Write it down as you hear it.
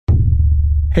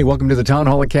Hey, welcome to the Town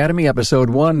Hall Academy, episode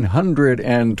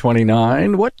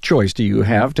 129. What choice do you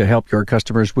have to help your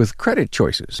customers with credit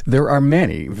choices? There are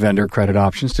many vendor credit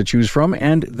options to choose from,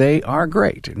 and they are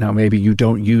great. Now, maybe you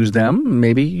don't use them.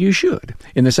 Maybe you should.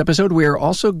 In this episode, we are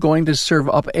also going to serve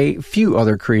up a few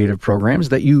other creative programs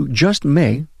that you just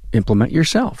may implement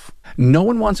yourself. No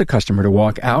one wants a customer to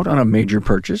walk out on a major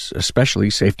purchase, especially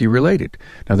safety related.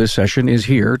 Now, this session is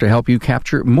here to help you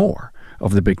capture more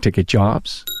of the big ticket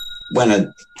jobs. When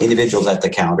an individual's at the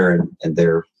counter and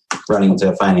they're running into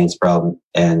a finance problem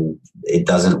and it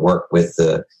doesn't work with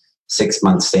the 6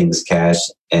 months savings cash,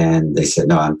 and they said,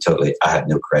 no, I have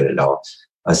no credit at all.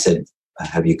 I said,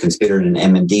 have you considered an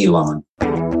M&D loan?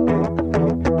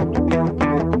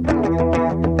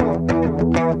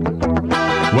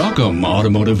 Welcome,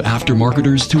 automotive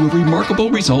aftermarketers, to a Remarkable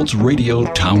Results Radio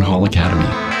Town Hall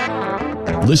Academy.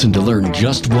 Listen to learn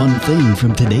just one thing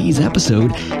from today's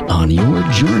episode on your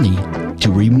journey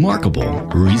to remarkable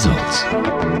results.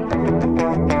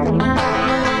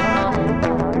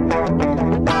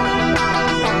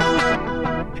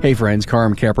 Hey friends,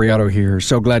 Carm Capriotto here.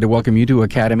 So glad to welcome you to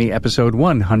Academy episode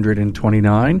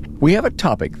 129. We have a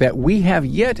topic that we have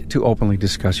yet to openly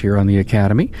discuss here on the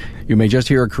Academy. You may just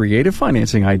hear a creative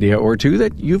financing idea or two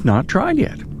that you've not tried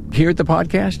yet. Here at the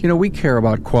podcast, we care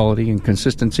about quality and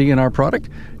consistency in our product,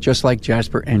 just like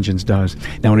Jasper Engines does.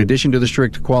 Now, in addition to the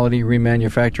strict quality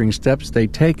remanufacturing steps they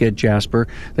take at Jasper,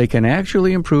 they can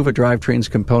actually improve a drivetrain's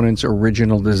components'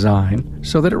 original design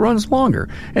so that it runs longer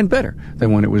and better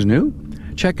than when it was new.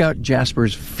 Check out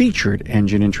Jasper's featured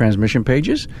engine and transmission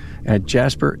pages at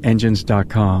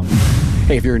jasperengines.com.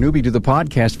 Hey, if you're a newbie to the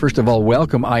podcast, first of all,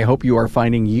 welcome. I hope you are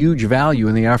finding huge value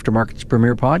in the Aftermarket's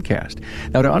premier podcast.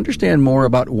 Now, to understand more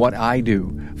about what I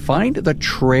do, find the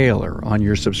trailer on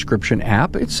your subscription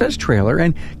app. It says trailer,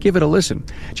 and give it a listen.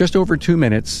 Just over 2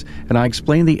 minutes, and I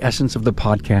explain the essence of the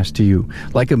podcast to you.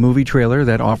 Like a movie trailer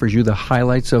that offers you the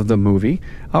highlights of the movie,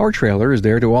 our trailer is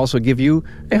there to also give you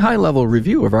a high-level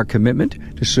review of our commitment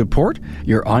to support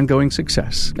your ongoing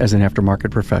success as an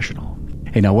aftermarket professional.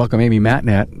 Hey, now welcome Amy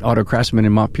Matnat, Auto Craftsman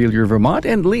in Montpelier, Vermont,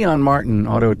 and Leon Martin,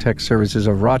 Auto Tech Services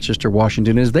of Rochester,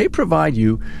 Washington, as they provide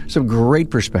you some great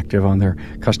perspective on their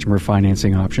customer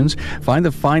financing options. Find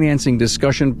the financing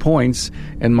discussion points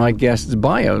and my guests'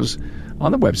 bios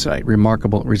on the website,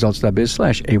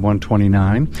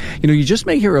 remarkableresults.biz/A129. You just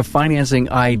may hear a financing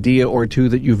idea or two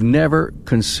that you've never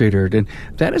considered, and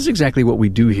that is exactly what we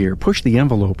do here. Push the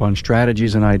envelope on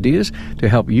strategies and ideas to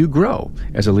help you grow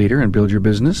as a leader and build your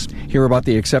business. Hear about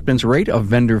the acceptance rate of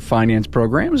vendor finance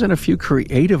programs and a few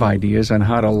creative ideas on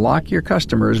how to lock your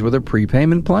customers with a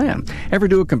prepayment plan. Ever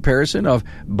do a comparison of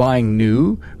buying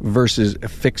new versus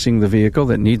fixing the vehicle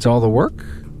that needs all the work?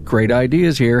 Great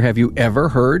ideas here. Have you ever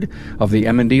heard of the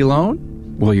M&D loan?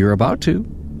 Well, you're about to.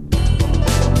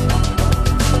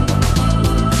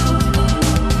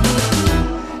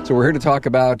 So we're here to talk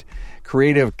about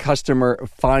creative customer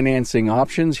financing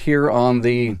options here on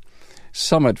the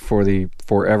Summit for the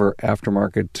Forever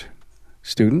Aftermarket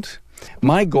Student.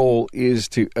 My goal is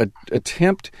to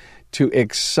attempt to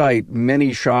excite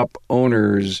many shop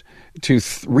owners to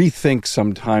rethink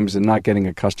sometimes and not getting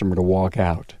a customer to walk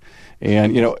out.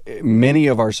 And, many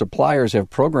of our suppliers have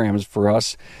programs for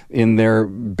us in their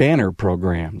banner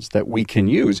programs that we can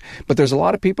use. But there's a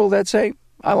lot of people that say,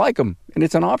 I like them, and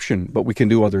it's an option, but we can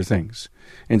do other things.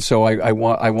 And so I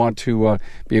want to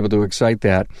be able to excite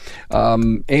that.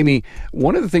 Amy,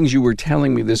 one of the things you were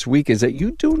telling me this week is that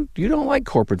you don't like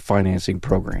corporate financing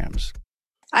programs.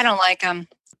 I don't like them.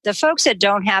 The folks that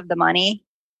don't have the money,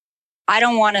 I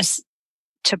don't want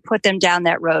to put them down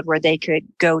that road where they could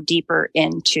go deeper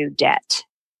into debt.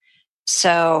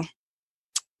 So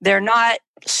they're not,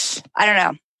 I don't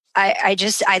know.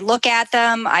 I look at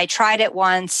them. I tried it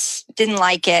once, didn't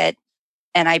like it,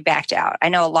 and I backed out. I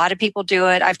know a lot of people do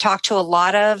it. I've talked to a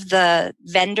lot of the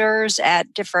vendors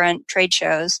at different trade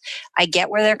shows. I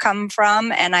get where they're coming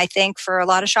from, and I think for a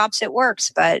lot of shops it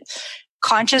works, but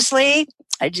consciously,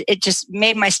 it just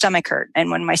made my stomach hurt.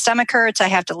 And when my stomach hurts, I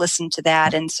have to listen to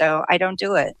that. And so I don't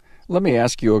do it. Let me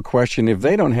ask you a question. If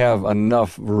they don't have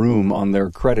enough room on their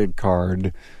credit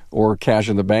card or cash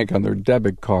in the bank on their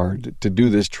debit card to do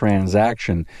this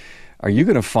transaction, are you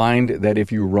going to find that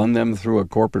if you run them through a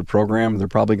corporate program, they're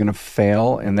probably going to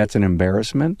fail and that's an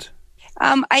embarrassment?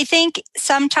 I think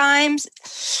sometimes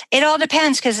it all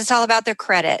depends because it's all about their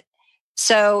credit.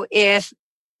 So if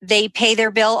they pay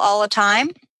their bill all the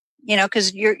time,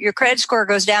 because your credit score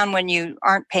goes down when you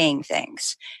aren't paying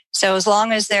things. So as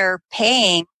long as they're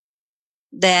paying,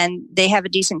 then they have a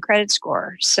decent credit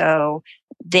score. So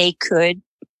they could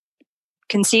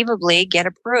conceivably get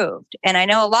approved. And I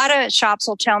know a lot of shops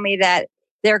will tell me that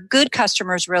their good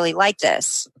customers really like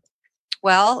this.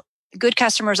 Well, good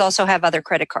customers also have other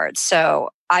credit cards. So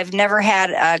I've never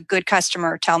had a good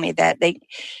customer tell me that they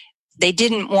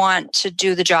didn't want to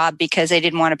do the job because they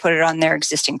didn't want to put it on their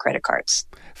existing credit cards.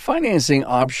 Financing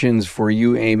options for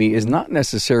you, Amy, is not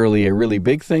necessarily a really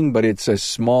big thing, but it's a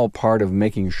small part of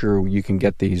making sure you can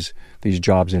get these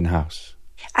jobs in-house.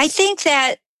 I think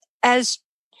that as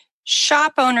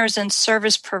shop owners and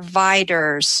service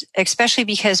providers, especially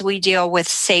because we deal with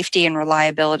safety and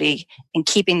reliability and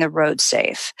keeping the road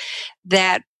safe,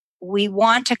 that we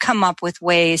want to come up with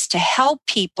ways to help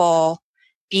people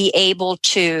be able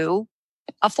to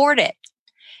afford it.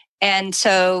 And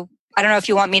so I don't know if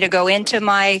you want me to go into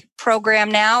my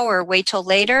program now or wait till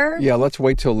later. Yeah, let's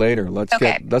wait till later. Let's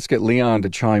get Leon to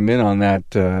chime in on that.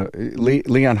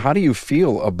 Leon, how do you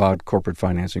feel about corporate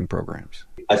financing programs?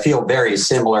 I feel very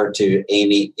similar to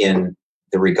Amy in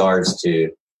the regards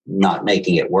to not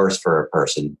making it worse for a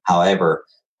person. However,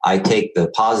 I take the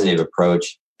positive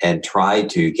approach and try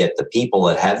to get the people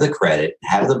that have the credit,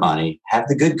 have the money, have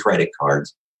the good credit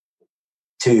cards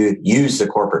to use the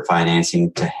corporate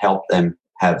financing to help them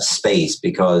have space,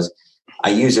 because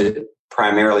I use it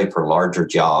primarily for larger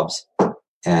jobs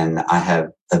and I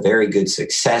have a very good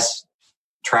success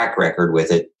track record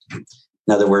with it. In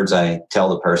other words, I tell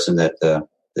the person that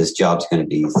this job's going to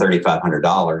be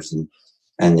 $3,500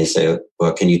 and they say,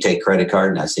 well, can you take credit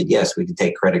card? And I said, yes, we can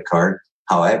take credit card.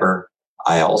 However,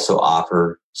 I also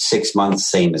offer 6 months,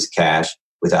 same as cash,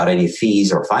 without any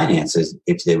fees or finances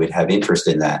if they would have interest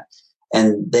in that.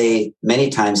 And they many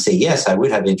times say, yes, I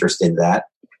would have interest in that.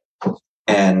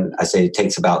 And I say it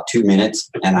takes about 2 minutes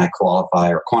and I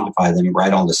qualify or quantify them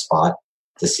right on the spot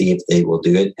to see if they will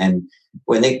do it. And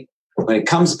when it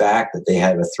comes back that they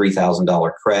have a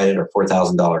 $3,000 credit or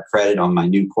 $4,000 credit on my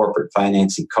new corporate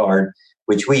financing card,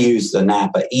 which we use the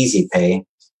Napa Easy Pay,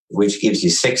 which gives you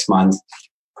 6 months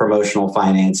promotional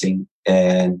financing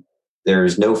and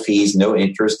there's no fees, no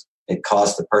interest. It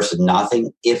costs the person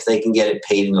nothing if they can get it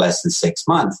paid in less than 6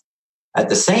 months. At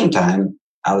the same time,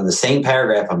 out of the same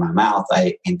paragraph of my mouth,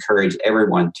 I encourage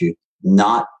everyone to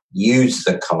not use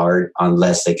the card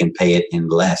unless they can pay it in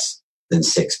less than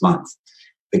 6 months,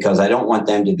 because I don't want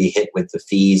them to be hit with the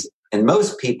fees. And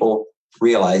most people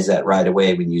realize that right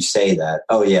away when you say that.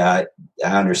 Oh, yeah,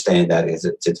 I understand that. It's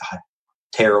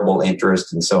terrible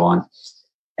interest and so on.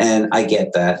 And I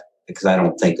get that, because I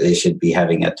don't think they should be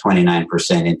having a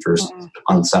 29% interest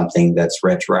on something that's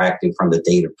retroactive from the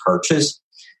date of purchase.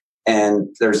 And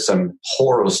there's some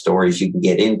horror stories you can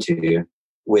get into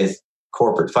with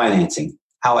corporate financing.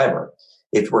 However,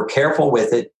 if we're careful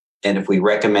with it, and if we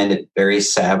recommend it very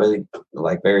savvy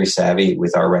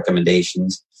with our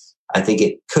recommendations, I think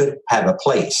it could have a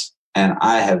place. And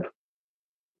I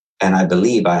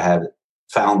believe I have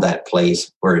found that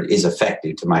place where it is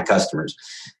effective to my customers.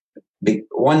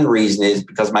 One reason is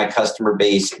because my customer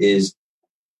base is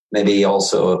maybe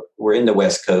also, we're in the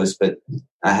West Coast, but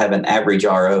I have an average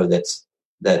RO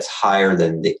that's higher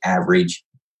than the average.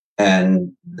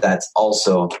 And that's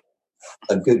also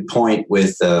a good point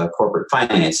with corporate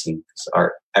financing.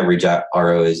 Our average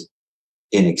RO is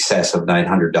in excess of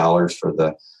 $900 for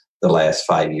the last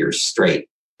 5 years straight.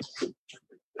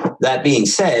 That being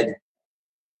said,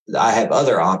 I have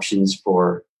other options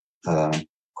for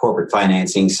corporate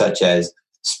financing, such as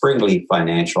Springleaf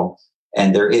Financial,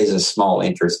 and there is a small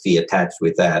interest fee attached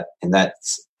with that, and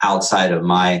that's outside of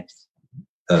my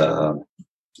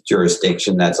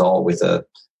jurisdiction. That's all with an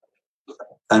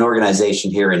organization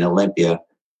here in Olympia,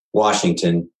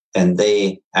 Washington, and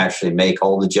they actually make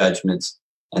all the judgments,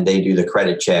 and they do the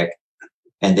credit check,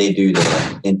 and they do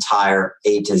the entire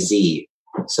A to Z,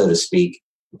 so to speak,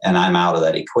 and I'm out of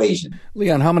that equation.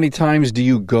 Leon, how many times do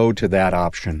you go to that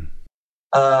option?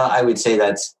 I would say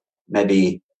that's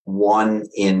maybe 1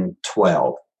 in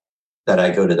 12 that I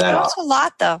go to that. That's a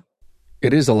lot, though.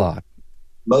 It is a lot.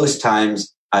 Most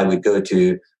times I would go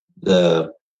to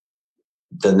the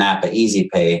Napa Easy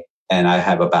Pay, and I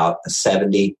have about a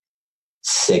 76%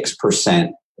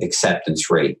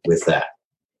 acceptance rate with that.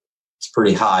 It's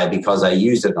pretty high because I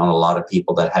use it on a lot of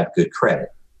people that have good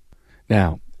credit.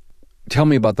 Now, tell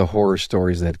me about the horror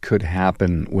stories that could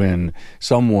happen when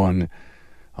someone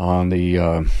on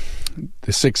the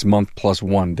 6 month plus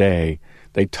 1 day,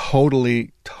 they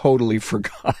totally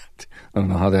forgot. I don't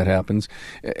know how that happens.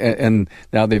 And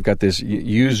now they've got this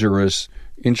usurious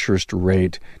interest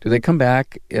rate. Do they come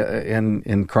back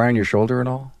and cry on your shoulder at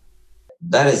all?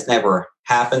 That has never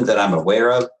happened that I'm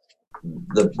aware of.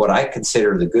 What I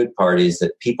consider the good part is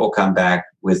that people come back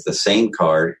with the same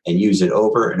card and use it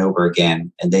over and over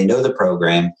again, and they know the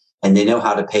program and they know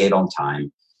how to pay it on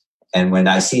time. And when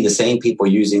I see the same people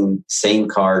using same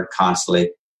card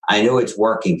constantly, I know it's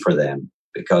working for them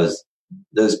because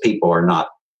those people are not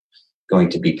going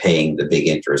to be paying the big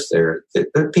interest. They're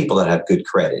people that have good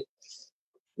credit.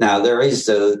 Now there is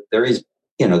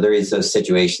those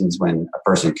situations when a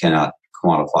person cannot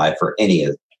qualify for any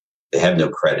of, they have no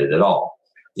credit at all,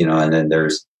 and then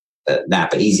there's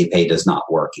Napa Easy Pay does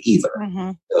not work either.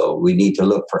 Mm-hmm. So we need to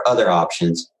look for other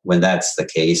options when that's the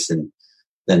case. And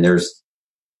then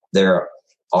there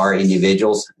are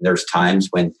individuals, there's times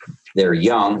when they're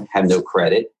young, have no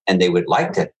credit, and they would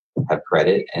like to have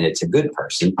credit, and it's a good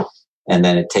person. And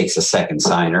then it takes a second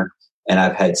signer. And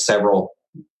I've had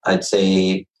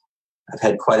I've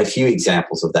had quite a few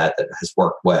examples of that has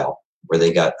worked well, where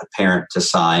they got a parent to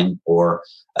sign or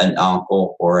an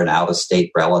uncle or an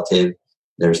out-of-state relative.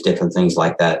 There's different things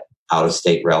like that.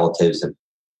 Out-of-state relatives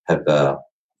have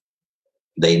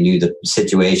they knew the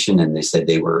situation and they said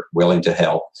they were willing to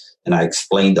help. And I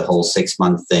explained the whole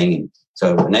 6-month thing. And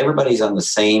so when everybody's on the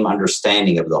same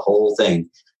understanding of the whole thing,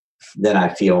 then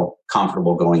I feel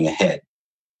comfortable going ahead.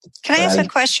 Can I ask a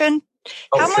question?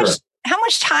 Sure. How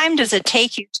much time does it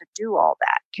take you to do all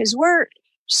that? Because we're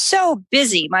so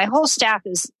busy. My whole staff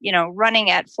is, running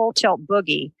at full tilt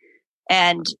boogie.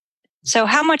 And so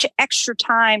how much extra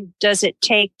time does it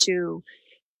take to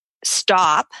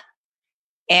stop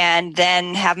and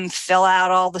then have them fill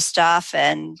out all the stuff?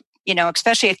 And,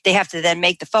 especially if they have to then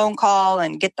make the phone call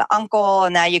and get the uncle,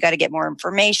 and now you got to get more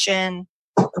information.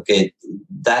 Okay.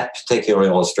 That particular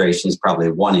illustration is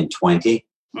probably 1 in 20.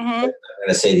 Mm-hmm. I'm going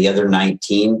to say the other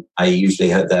 19, I usually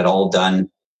have that all done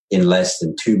in less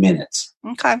than 2 minutes.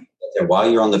 Okay. And while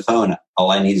you're on the phone,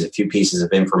 all I need is a few pieces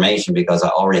of information because I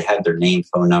already have their name,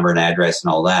 phone number, and address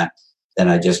and all that. Then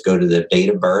I just go to the date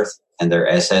of birth and their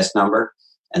SS number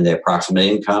and their approximate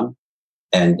income.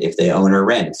 And if they own or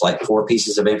rent, it's like 4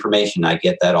 pieces of information. I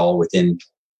get that all within,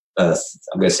 I'm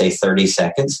going to say 30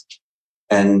 seconds.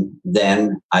 And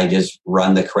then I just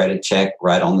run the credit check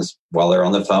right on this while they're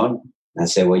on the phone. And I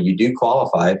say, well, you do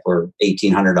qualify for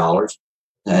 $1,800.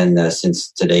 And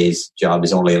since today's job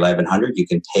is only $1,100, you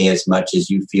can pay as much as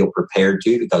you feel prepared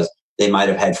to, because they might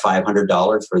have had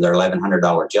 $500 for their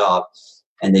 $1,100 job,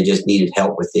 and they just needed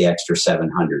help with the extra $700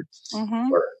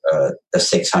 mm-hmm. or the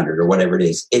 $600 or whatever it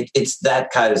is. It's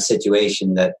that kind of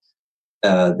situation that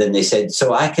then they said,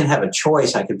 so I can have a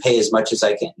choice. I can pay as much as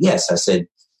I can. Yes, I said,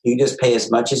 you just pay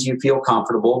as much as you feel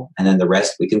comfortable, and then the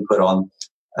rest we can put on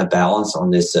a balance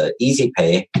on this Easy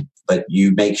Pay. But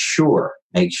you make sure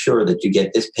that you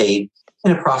get this paid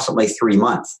in approximately 3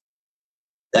 months.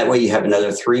 That way you have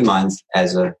another 3 months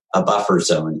as a buffer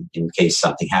zone in case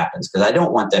something happens, because I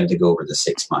don't want them to go over the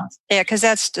 6 months. Yeah, because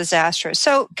that's disastrous.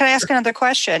 So can I ask another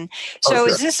question? So sure.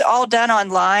 Is this all done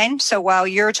online? So while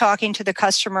you're talking to the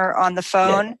customer on the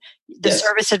phone, the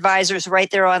service advisor's right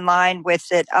there online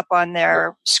with it up on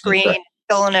their screen, right,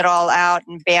 filling it all out,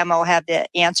 and bam, I'll have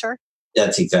the answer?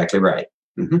 That's exactly right.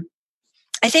 Mm-hmm.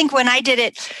 I think when I did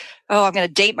it, I'm going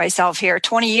to date myself here,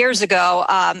 20 years ago,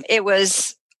 it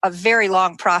was a very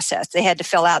long process. They had to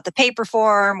fill out the paper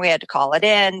form. We had to call it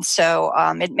in. So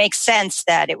it makes sense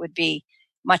that it would be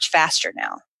much faster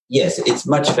now. Yes, it's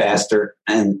much faster.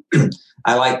 And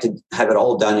I like to have it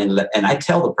all done. And I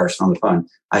tell the person on the phone,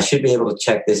 I should be able to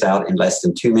check this out in less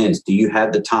than 2 minutes. Do you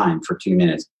have the time for 2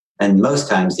 minutes? And most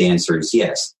times the answer is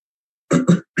yes.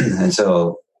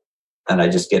 And I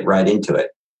just get right into it.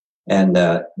 And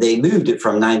they moved it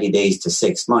from 90 days to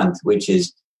 6 months, which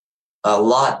is a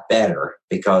lot better,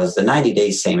 because the 90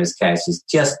 days, same as cash, is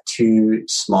just too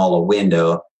small a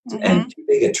window mm-hmm. and too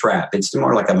big a trap. It's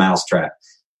more like a mouse trap.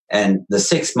 And the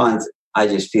 6 months, I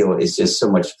just feel is just so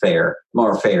much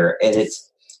more fair. And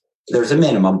there's a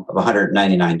minimum of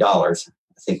 $199.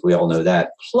 I think we all know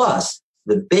that. Plus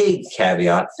the big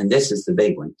caveat, and this is the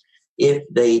big one, if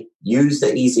they use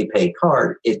the Easy Pay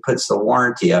card, it puts the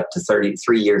warranty up to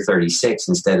 3-year 36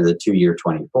 instead of the 2-year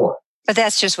 24. But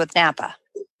that's just with Napa.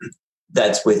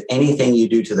 That's with anything you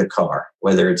do to the car,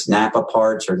 whether it's Napa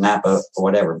parts or Napa or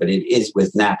whatever, but it is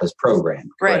with Napa's program.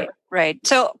 Right.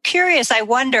 So curious, I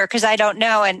wonder, because I don't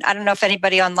know, and I don't know if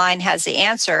anybody online has the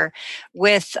answer,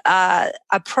 with a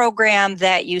program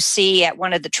that you see at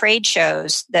one of the trade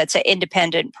shows that's an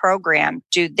independent program,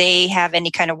 do they have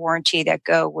any kind of warranty that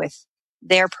go with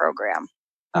their program?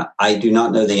 I do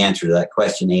not know the answer to that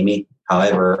question, Amy.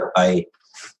 However, I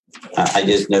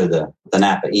just know the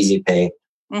Napa Easy Pay.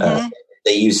 Mm-hmm.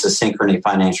 They use the Synchrony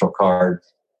financial card,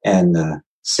 and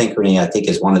Synchrony, I think,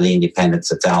 is one of the independents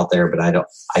that's out there, but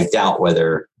I doubt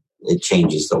whether it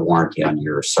changes the warranty on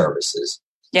your services.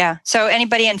 Yeah. So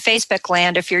anybody in Facebook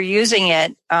land, if you're using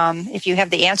it, if you have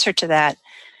the answer to that,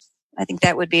 I think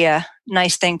that would be a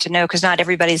nice thing to know because not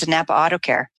everybody's a Napa Auto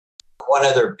Care. One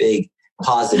other big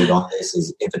positive on this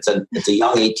is if it's a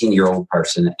young 18-year-old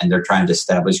person and they're trying to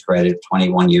establish credit,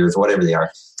 21 years, whatever they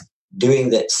are,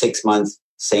 doing that 6 month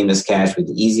same as cash with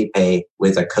Easy Pay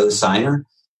with a co-signer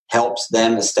helps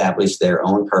them establish their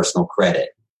own personal credit.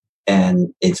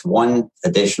 And it's one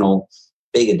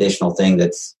big additional thing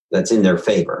that's in their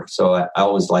favor. So I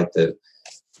always like to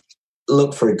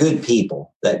look for good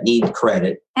people that need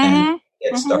credit and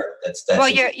get started. That's well,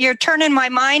 you're turning my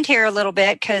mind here a little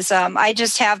bit because I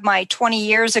just have my 20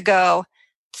 years ago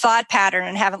thought pattern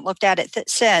and haven't looked at it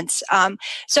since.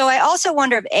 So I also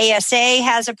wonder if ASA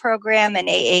has a program and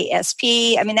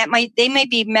AASP. I mean, they may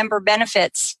be member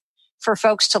benefits for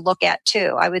folks to look at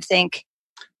too. I would think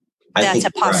that's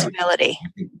a possibility.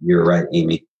 Right. You're right,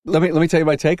 Amy. Let me tell you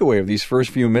my takeaway of these first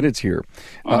few minutes here.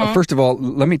 First of all,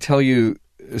 let me tell you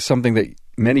something that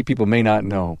many people may not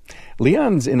know.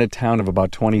 Leon's in a town of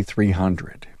about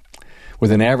 2,300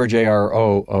 with an average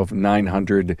ARO of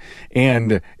 900.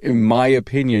 And in my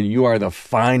opinion, you are the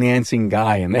financing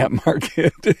guy in that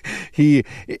market.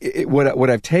 What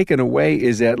I've taken away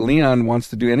is that Leon wants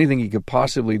to do anything he could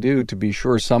possibly do to be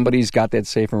sure somebody's got that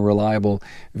safe and reliable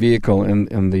vehicle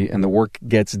and the work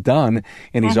gets done.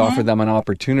 And he's offered them an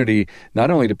opportunity not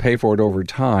only to pay for it over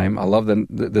time. I love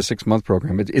the 6 month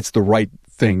program. It's the right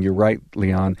thing. You're right,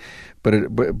 Leon. But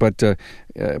it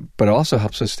also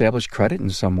helps establish credit in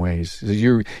some ways.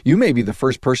 You may be the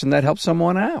first person that helps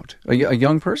someone out, a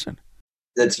young person.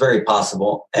 That's very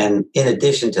possible. And in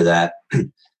addition to that,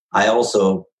 I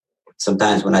also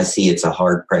sometimes when I see it's a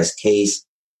hard pressed case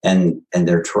and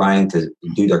they're trying to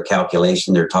do their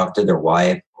calculation, they're talking to their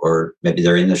wife, or maybe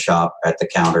they're in the shop at the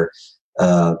counter.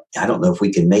 I don't know if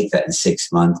we can make that in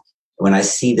 6 months. When I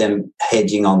see them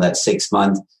hedging on that 6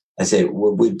 month, I say,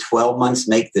 well, would 12 months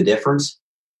make the difference?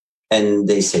 And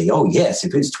they say, oh, yes,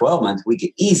 if it's 12 months, we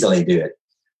could easily do it.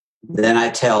 Then I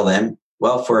tell them,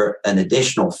 well, for an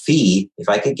additional fee, if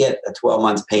I could get a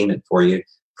 12-month payment for you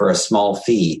for a small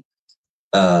fee,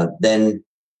 then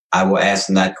I will ask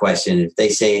them that question. If they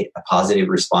say a positive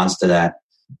response to that,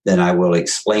 then I will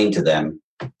explain to them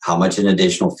how much an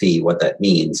additional fee, what that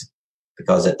means.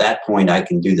 Because at that point, I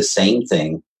can do the same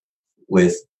thing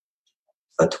with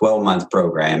a 12-month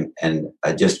program and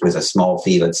just with a small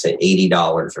fee, let's say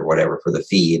 $80 or whatever for the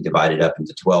fee, divided up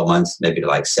into 12 months, maybe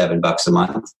like $7 a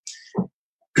month.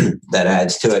 That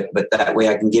adds to it. But that way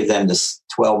I can give them this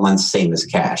 12 months same as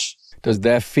cash. Does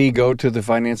that fee go to the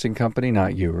financing company?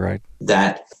 Not you, right?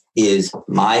 That is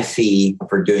my fee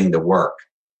for doing the work.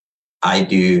 I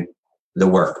do the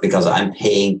work because I'm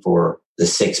paying for the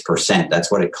 6%. That's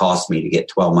what it costs me to get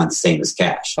 12 months same as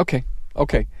cash. Okay.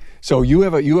 So you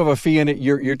have a fee in it.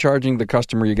 You're charging the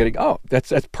customer. You're getting. Oh,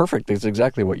 that's perfect. That's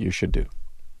exactly what you should do.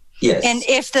 Yes. And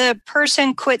if the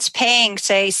person quits paying,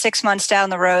 say 6 months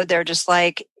down the road, they're just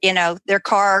like, their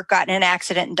car got in an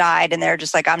accident and died, and they're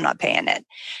just like, I'm not paying it.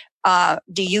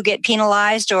 Do you get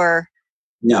penalized or?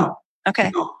 No. Okay.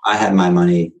 No, I have my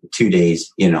money 2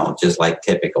 days. Just like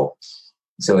typical.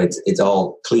 So it's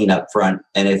all clean up front.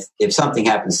 And if something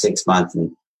happens 6 months,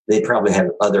 and they probably have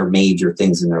other major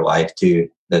things in their life too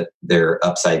that they're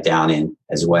upside down in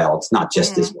as well. It's not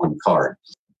just this one card.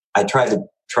 I try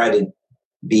to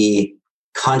be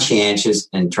conscientious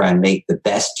and try and make the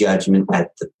best judgment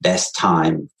at the best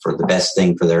time for the best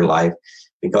thing for their life,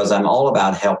 because I'm all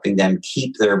about helping them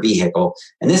keep their vehicle.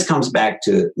 And this comes back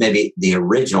to maybe the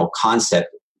original concept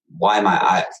why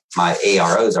my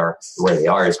AROs are where they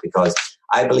are, is because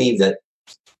I believe that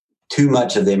too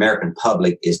much of the American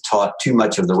public is taught too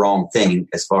much of the wrong thing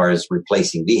as far as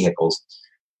replacing vehicles.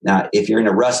 Now, if you're in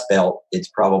a rust belt, it's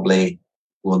probably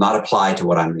will not apply to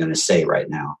what I'm going to say right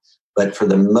now. But for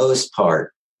the most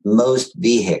part, most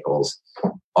vehicles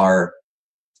are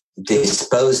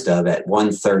disposed of at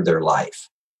 1/3 their life.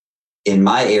 In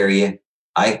my area,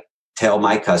 I tell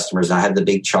my customers, and I have the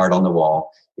big chart on the wall,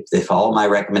 if they follow my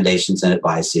recommendations and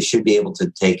advice, they should be able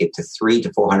to take it to 300,000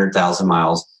 to 400,000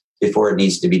 miles before it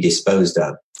needs to be disposed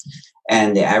of.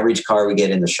 And the average car we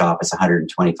get in the shop is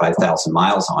 125,000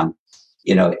 miles on.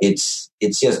 It's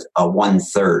just a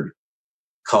 1/3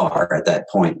 car at that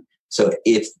point. So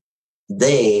if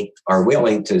they are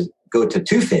willing to go to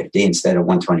 250 instead of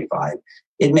 125,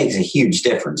 it makes a huge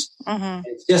difference. Mm-hmm.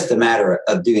 It's just a matter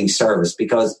of doing service,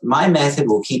 because my method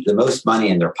will keep the most money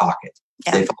in their pocket.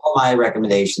 Yeah. If they follow my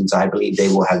recommendations, I believe they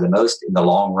will have the most in the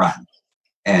long run.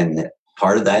 And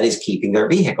part of that is keeping their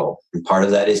vehicle, and part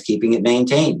of that is keeping it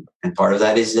maintained, and part of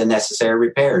that is the necessary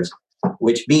repairs,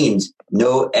 which means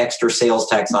no extra sales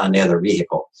tax on another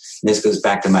vehicle. And this goes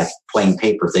back to my plain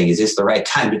paper thing. Is this the right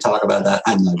time to talk about that?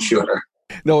 I'm not sure.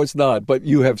 No, it's not. But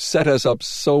you have set us up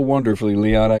so wonderfully,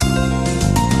 Liana.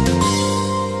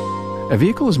 A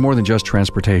vehicle is more than just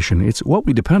transportation. It's what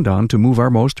we depend on to move our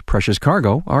most precious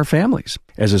cargo, our families.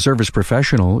 As a service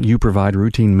professional, you provide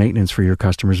routine maintenance for your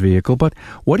customer's vehicle, but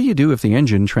what do you do if the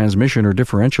engine, transmission, or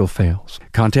differential fails?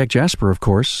 Contact Jasper, of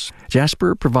course.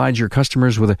 Jasper provides your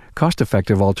customers with a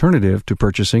cost-effective alternative to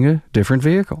purchasing a different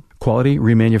vehicle. Quality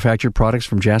remanufactured products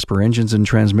from Jasper Engines and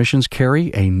Transmissions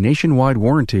carry a nationwide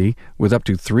warranty with up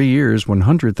to 3 years,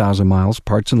 100,000 miles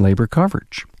parts and labor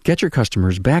coverage. Get your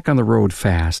customers back on the road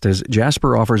fast, as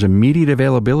Jasper offers immediate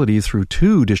availability through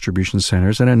 2 distribution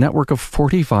centers and a network of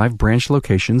 45 branch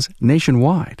locations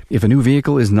nationwide. If a new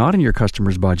vehicle is not in your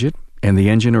customer's budget, and the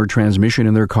engine or transmission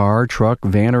in their car, truck,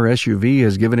 van, or SUV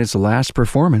has given its last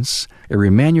performance, a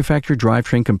remanufactured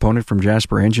drivetrain component from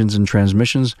Jasper Engines and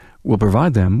Transmissions will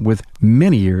provide them with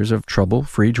many years of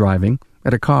trouble-free driving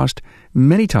at a cost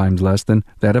many times less than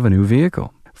that of a new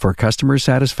vehicle. For customer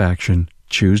satisfaction,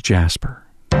 choose Jasper.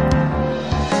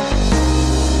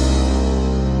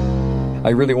 I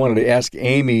really wanted to ask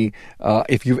Amy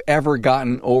if you've ever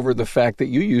gotten over the fact that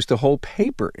you used to hold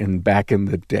paper back in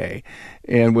the day.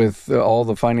 And with all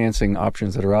the financing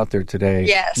options that are out there today,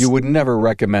 yes, you would never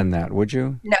recommend that, would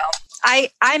you? No.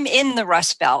 I'm in the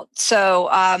Rust Belt. So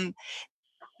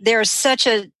there's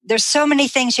so many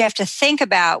things you have to think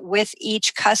about with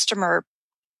each customer.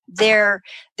 Their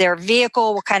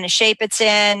vehicle, what kind of shape it's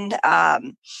in,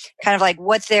 kind of like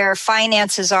what their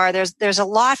finances are. There's a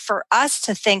lot for us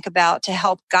to think about to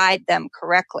help guide them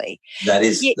correctly. That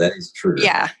is true.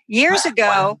 Yeah. Years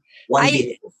ago, one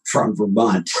vehicle from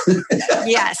Vermont.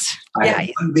 Yes. I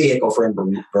had one vehicle from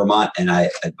Vermont, and I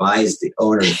advised the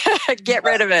owner get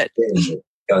rid of it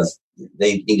because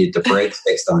they needed the brakes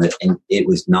fixed on it, and it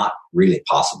was not really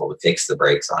possible to fix the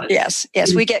brakes on it. Yes,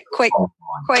 we get quite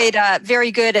very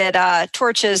good at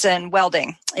torches and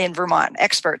welding in Vermont,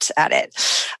 experts at it.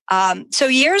 So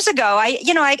years ago,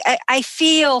 I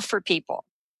feel for people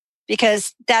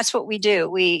because that's what we do.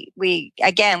 We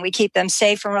keep them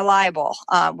safe and reliable.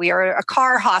 We are a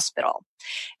car hospital.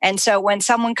 And so when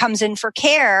someone comes in for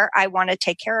care, I want to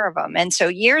take care of them. And so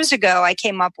years ago, I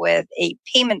came up with a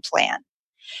payment plan.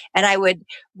 And I would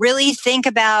really think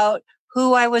about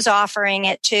who I was offering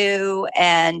it to,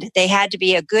 and they had to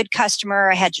be a good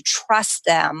customer. I had to trust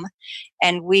them.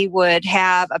 And we would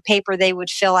have a paper they would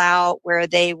fill out where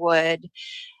they would,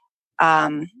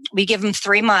 we give them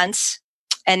 3 months,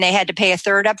 and they had to pay a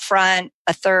third up front,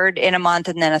 a third in a month,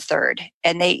 and then a third.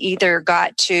 And they either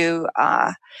got to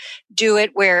do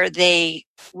it where they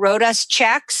wrote us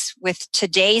checks with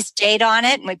today's date on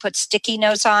it, and we put sticky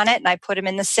notes on it, and I put them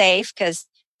in the safe because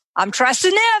I'm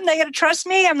trusting them. They're going to trust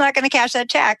me. I'm not going to cash that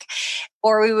check.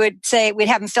 Or we would say we'd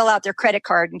have them fill out their credit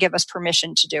card and give us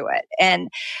permission to do it. And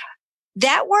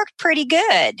that worked pretty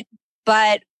good.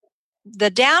 But the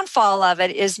downfall of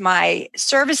it is my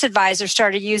service advisor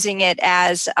started using it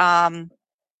as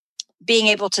being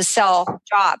able to sell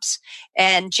jobs.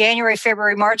 And January,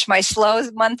 February, March, my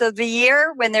slow month of the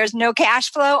year, when there's no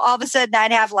cash flow, all of a sudden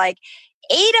I'd have like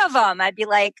 8 of them. I'd be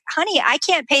like, honey, I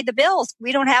can't pay the bills.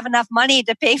 We don't have enough money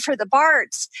to pay for the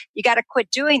parts. You got to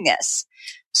quit doing this.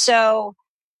 So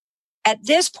at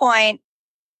this point,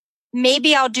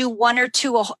 maybe I'll do 1 or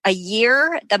 2 a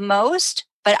year at the most,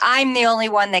 but I'm the only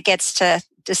one that gets to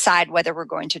decide whether we're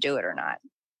going to do it or not.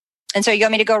 And so you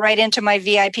want me to go right into my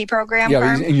VIP program? Yeah,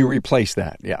 Carm? and you replaced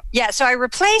that. Yeah. Yeah. So I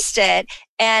replaced it,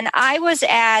 and I was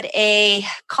at a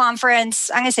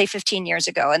conference, I'm going to say 15 years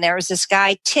ago. And there was this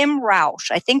guy, Tim Roush.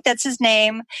 I think that's his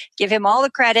name. Give him all the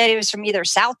credit. He was from either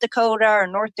South Dakota or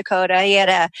North Dakota. He had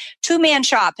a 2-man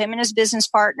shop, him and his business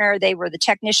partner. They were the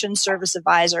technician service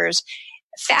advisors.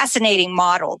 Fascinating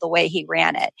model, the way he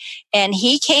ran it. And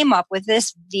he came up with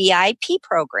this VIP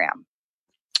program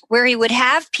where he would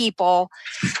have people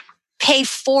pay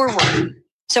forward.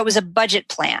 So it was a budget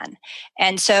plan.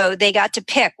 And so they got to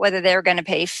pick whether they were going to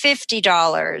pay $50,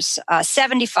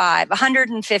 $75,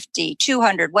 $150,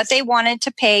 $200, what they wanted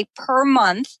to pay per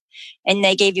month. And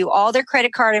they gave you all their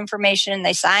credit card information.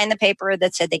 They signed the paper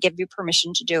that said they give you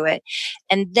permission to do it.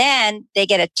 And then they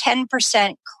get a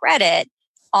 10% credit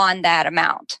on that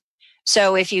amount.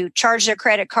 So if you charge their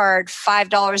credit card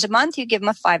 $5 a month, you give them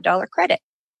a $5 credit.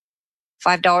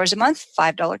 $5 a month,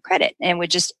 $5 credit. And it would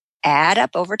just add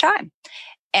up over time.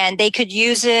 And they could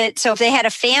use it. So if they had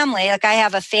a family, like I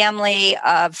have a family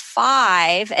of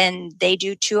 5, and they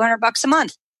do $200 a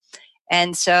month.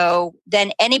 And so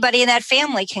then anybody in that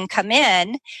family can come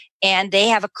in and they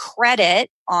have a credit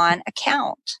on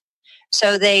account.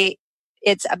 So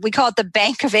we call it the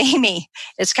Bank of Amy.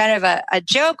 It's kind of a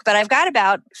joke, but I've got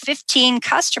about 15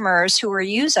 customers who are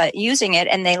using it,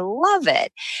 and they love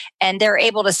it. And they're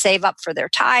able to save up for their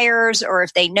tires, or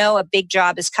if they know a big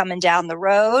job is coming down the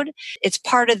road, it's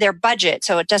part of their budget,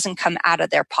 so it doesn't come out of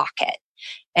their pocket.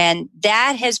 And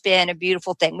that has been a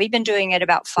beautiful thing. We've been doing it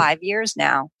about 5 years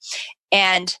now.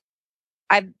 And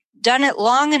I've done it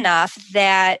long enough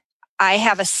that I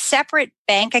have a separate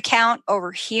bank account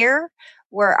over here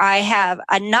where I have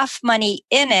enough money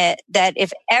in it that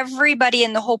if everybody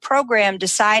in the whole program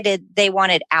decided they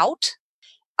wanted out,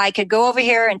 I could go over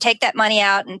here and take that money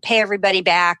out and pay everybody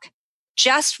back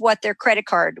just what their credit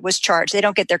card was charged. They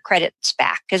don't get their credits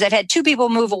back because I've had 2 people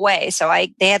move away. So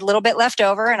they had a little bit left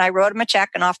over and I wrote them a check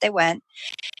and off they went.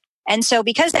 And so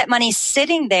because that money's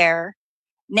sitting there,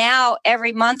 now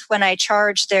every month when I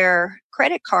charge their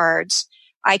credit cards,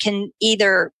 I can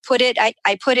either put it, I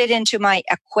put it into my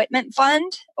equipment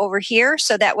fund over here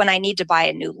so that when I need to buy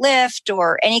a new lift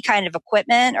or any kind of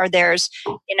equipment, or there's,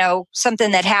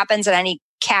 something that happens and I need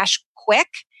cash quick,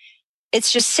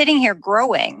 it's just sitting here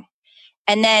growing.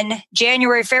 And then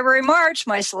January, February, March,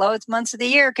 my slowest months of the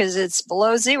year because it's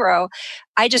below zero,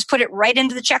 I just put it right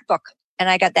into the checkbook. And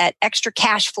I got that extra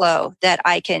cash flow that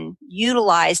I can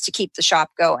utilize to keep the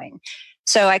shop going.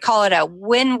 So I call it a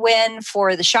win-win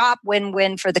for the shop,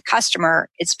 win-win for the customer.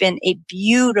 It's been a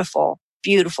beautiful,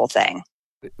 beautiful thing.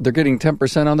 They're getting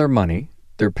 10% on their money.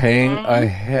 They're paying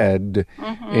ahead.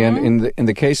 And in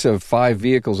the case of 5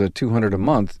 vehicles at $200 a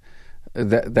month,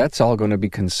 that's all going to be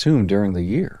consumed during the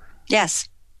year. Yes.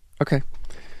 Okay.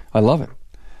 I love it.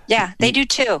 Yeah, they do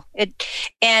too. It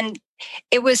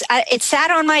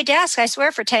sat on my desk, I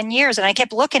swear, for 10 years, and I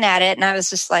kept looking at it, and I was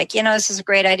just like, this is a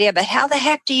great idea, but how the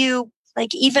heck do you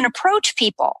even approach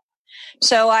people?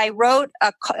 So I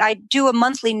do a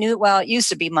monthly it used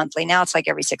to be monthly. Now it's like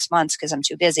every 6 months because I'm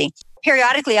too busy.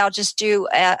 Periodically, I'll just do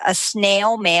a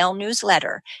snail mail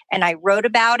newsletter, and I wrote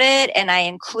about it, and I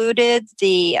included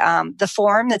the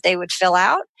form that they would fill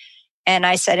out. And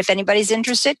I said, if anybody's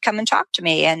interested, come and talk to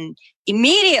me. And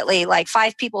immediately,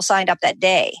 5 people signed up that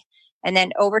day. And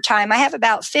then over time, I have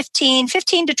about 15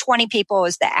 to 20 people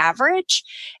is the average.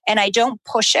 And I don't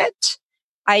push it.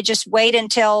 I just wait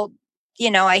until,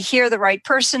 I hear the right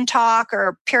person talk,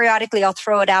 or periodically I'll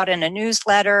throw it out in a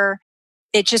newsletter.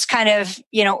 It just kind of,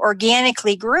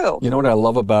 organically grew. You know what I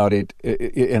love about it?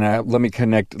 Let me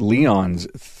connect Leon's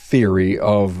theory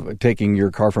of taking your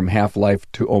car from half life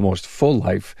to almost full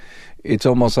life. It's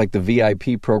almost like the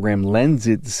VIP program lends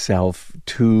itself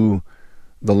to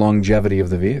the longevity of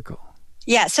the vehicle.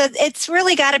 Yeah, so it's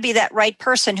really got to be that right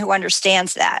person who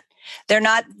understands that. They're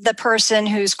not the person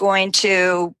who's going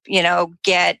to,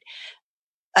 get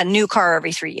a new car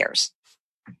every 3 years.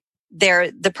 They're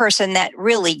the person that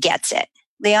really gets it.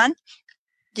 Leon?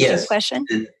 Did you have a question?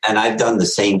 And I've done the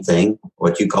same thing,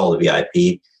 what you call the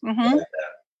VIP.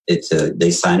 Mm-hmm.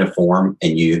 They sign a form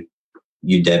and you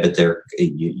debit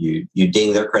you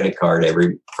ding their credit card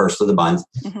every first of the month.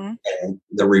 Mm-hmm. And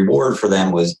the reward for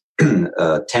them was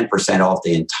 10% off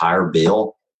the entire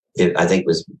bill. I think it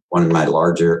was one of my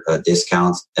larger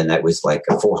discounts, and that was like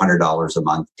 $400 a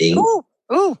month ding.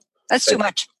 Ooh, that's too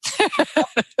much.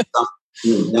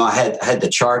 No, I had the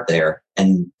chart there,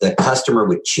 and the customer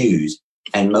would choose,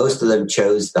 and most of them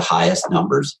chose the highest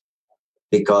numbers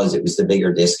because it was the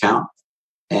bigger discount.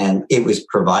 And it was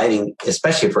providing,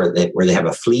 especially for where they have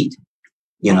a fleet,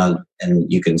 and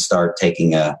you can start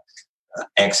taking a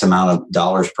X amount of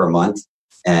dollars per month.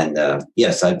 And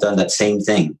yes, I've done that same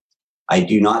thing. I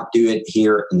do not do it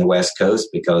here in the West Coast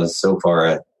because so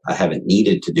far I haven't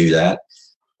needed to do that.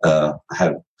 I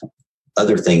have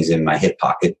other things in my hip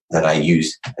pocket that I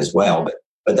use as well.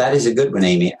 But that is a good one,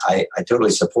 Amy. I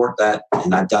totally support that,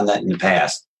 and I've done that in the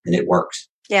past, and it works.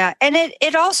 Yeah, and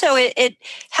it also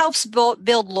helps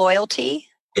build loyalty.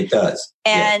 It does.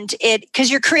 And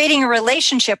because you're creating a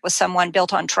relationship with someone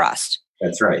built on trust.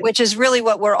 That's right. Which is really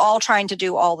what we're all trying to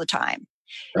do all the time.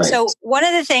 Right. So one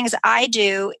of the things I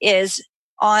do is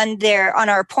on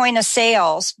our point of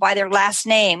sales, by their last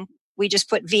name, we just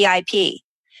put VIP.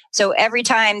 So every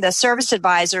time the service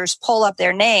advisors pull up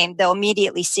their name, they'll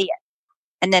immediately see it.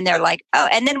 And then they're like, oh,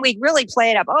 and then we really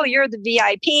play it up. Oh, you're the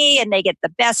VIP, and they get the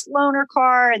best loaner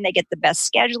car, and they get the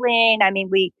best scheduling. I mean,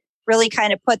 we really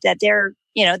kind of put that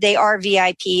they are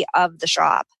VIP of the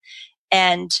shop.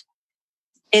 And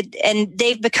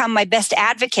they've become my best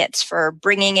advocates for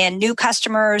bringing in new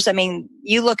customers. I mean,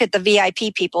 you look at the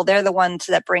VIP people, they're the ones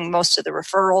that bring most of the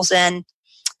referrals in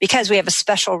because we have a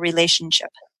special relationship.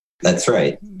 That's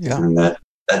right. Yeah. And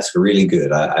That's really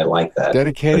good. I like that.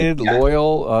 Dedicated,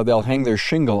 loyal. They'll hang their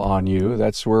shingle on you.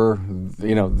 That's where,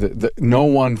 no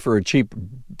one for a cheap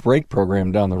break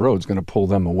program down the road is going to pull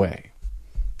them away.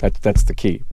 That's the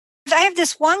key. I have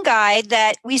this one guy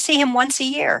that we see him once a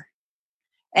year,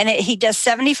 and he does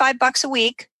 $75 a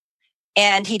week,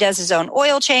 and he does his own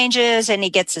oil changes, and he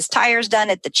gets his tires done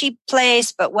at the cheap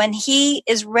place. But when he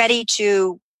is ready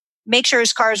to make sure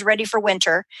his car is ready for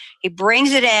winter, he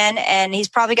brings it in, and he's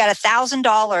probably got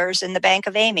 $1,000 in the Bank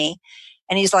of Amy,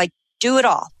 and he's like, do it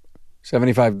all.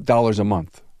 $75 a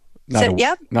month.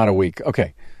 Not a week.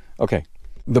 Okay.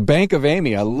 The Bank of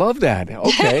Amy. I love that.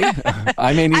 Okay.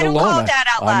 I may need a loan. I don't call it that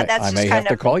out loud. That's just kind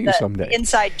of call you someday.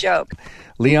 Inside joke.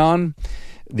 Leon,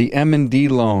 the M&D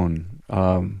loan.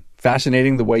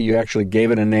 Fascinating the way you actually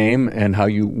gave it a name and how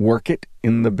you work it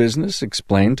in the business.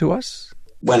 Explain to us.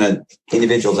 When an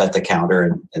individual's at the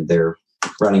counter and they're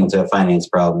running into a finance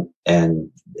problem and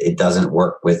it doesn't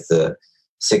work with the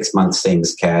 6 month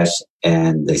savings cash,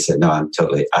 and they said, no,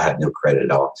 I have no credit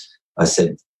at all. I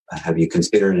said, have you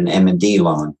considered an M&D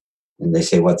loan? And they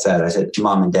say, what's that? I said,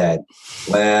 Mom and Dad.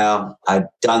 Well, I've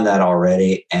done that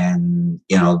already. And,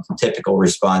 the typical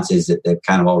response is that they've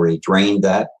kind of already drained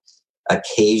that.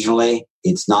 Occasionally,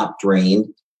 it's not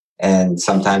drained. And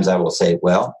sometimes I will say,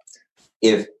 well,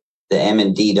 if the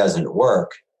M&D doesn't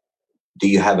work, do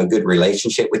you have a good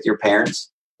relationship with your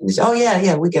parents? And they say, oh,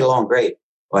 yeah, we get along great.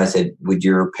 Well, I said, would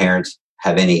your parents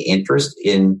have any interest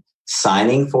in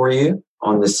signing for you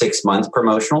on the 6 month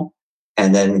promotional?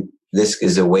 And then this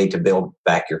is a way to build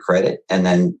back your credit. And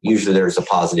then usually there's a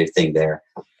positive thing there.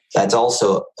 That's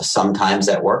also, sometimes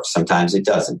that works, sometimes it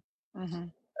doesn't.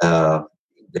 Mm-hmm.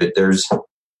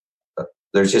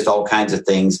 There's just all kinds of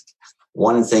things.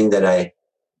 One thing that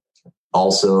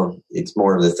it's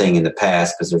more of the thing in the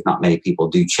past because there's not many people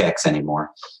do checks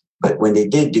anymore. But when they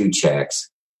did do checks,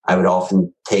 I would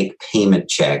often take payment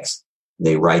checks.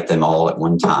 They write them all at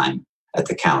one time at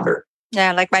the counter.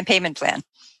 Yeah, like my payment plan.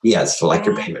 Yes, like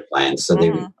your payment plan. So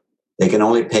they can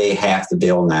only pay half the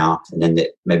bill now. And then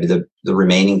maybe the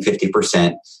remaining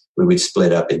 50%, we would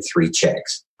split up in 3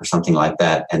 checks or something like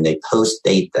that. And they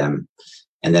post-date them.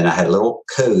 And then I had a little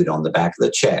code on the back of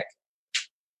the check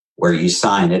where you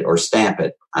sign it or stamp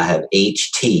it. I have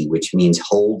HT, which means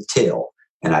hold till.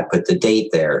 And I put the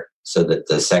date there so that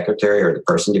the secretary or the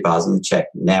person depositing the check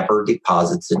never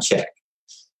deposits the check.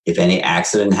 If any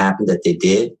accident happened that they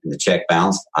did and the check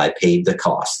bounced, I paid the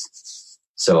cost.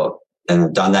 So, and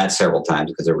I've done that several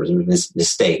times because there was a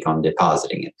mistake on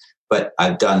depositing it. But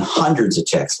I've done hundreds of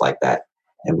checks like that.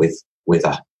 And with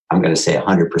I'm going to say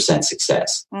 100%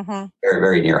 success. Mm-hmm. Very,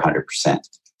 very near 100%.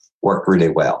 Worked really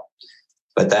well.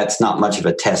 But that's not much of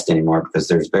a test anymore because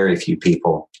there's very few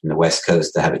people in the West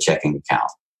Coast that have a checking account.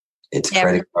 It's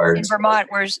credit cards. In Vermont,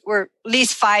 we're at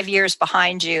least 5 years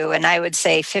behind you. And I would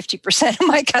say 50% of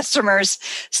my customers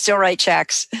still write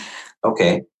checks.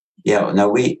 Okay. Yeah. No,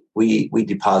 we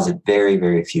deposit very,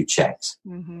 very few checks.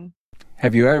 Mm-hmm.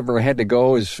 Have you ever had to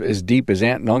go as deep as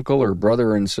aunt and uncle or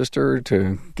brother and sister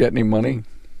to get any money?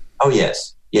 Oh,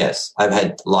 yes. Yes. I've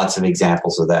had lots of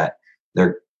examples of that.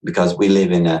 Because we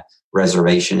live in a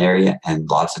reservation area and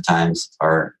lots of times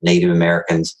our Native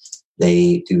Americans,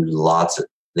 they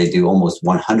do almost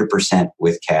 100%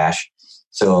 with cash.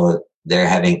 So they're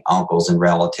having uncles and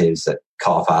relatives that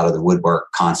cough out of the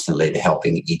woodwork constantly to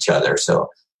helping each other. So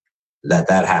that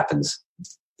happens.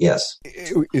 Yes.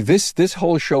 This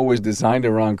whole show was designed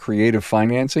around creative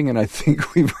financing, and I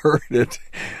think we've heard it.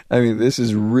 I mean, this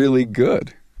is really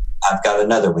good. I've got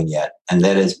another one yet, and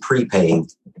that is prepaying.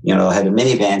 I had a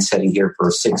minivan sitting here for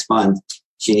 6 months.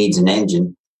 She needs an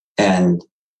engine. And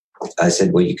I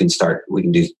said, well, we can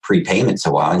do prepayments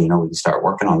a while. We can start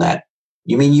working on that.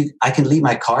 You mean I can leave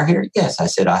my car here? Yes. I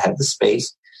said, I have the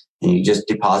space and you just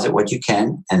deposit what you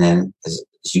can. And then as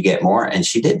you get more, and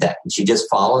she did that. And she just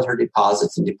followed her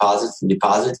deposits and deposits and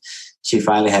deposits. She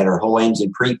finally had her whole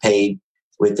engine prepaid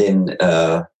within,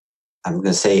 I'm going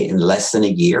to say in less than a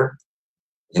year.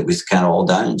 It was kind of all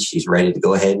done and she's ready to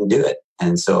go ahead and do it.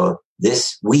 And so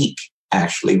this week,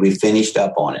 actually, we finished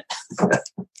up on it.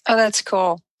 Oh, that's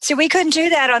cool. See, we couldn't do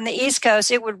that on the East Coast.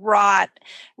 It would rot.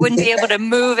 Wouldn't be able to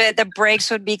move it. The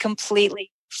brakes would be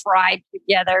completely fried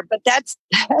together. But that's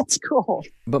cool.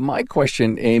 But my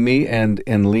question, Amy and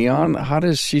Leon, how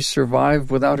does she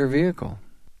survive without her vehicle?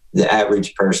 The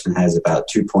average person has about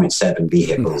 2.7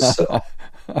 vehicles. So.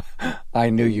 I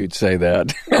knew you'd say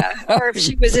that. Yeah. Or if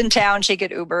she was in town, she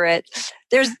could Uber it.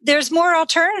 There's more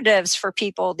alternatives for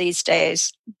people these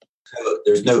days.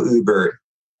 There's no Uber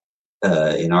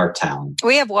in our town.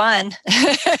 We have one.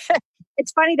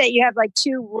 It's funny that you have like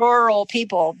two rural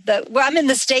people. I'm in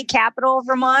the state capital of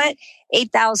Vermont,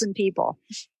 8,000 people.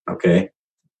 Okay.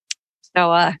 So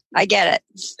I get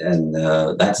it. And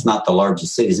that's not the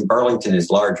largest cities. Burlington is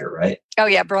larger, right? Oh,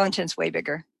 yeah. Burlington's way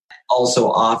bigger.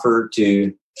 Also offer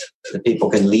to the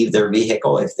people can leave their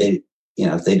vehicle if they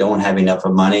don't have enough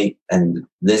of money. And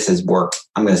this has worked,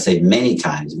 I'm going to say many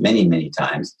times.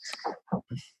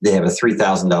 They have a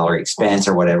 $3,000 expense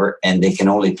or whatever, and they can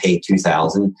only pay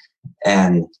 $2,000.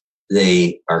 And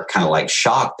they are kind of like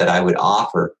shocked that I would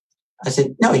offer. I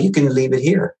said, no, you can leave it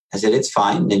here. I said, it's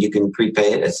fine. And you can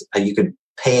prepay it. You can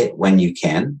pay it when you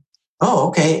can. Oh,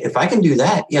 okay. If I can do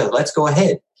that, yeah, let's go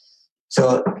ahead.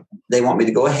 So they want me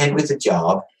to go ahead with the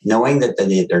job, knowing that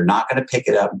they're not going to pick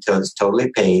it up until it's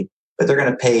totally paid, but they're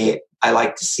going to pay, I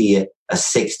like to see it a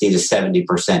 60 to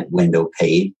 70% window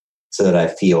paid so that I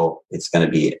feel it's going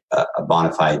to be a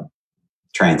bona fide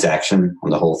transaction on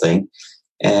the whole thing.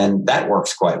 And that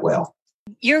works quite well.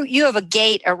 You have a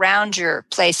gate around your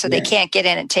place so they can't get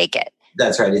in and take it.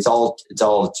 That's right. It's all.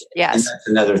 Yes. And that's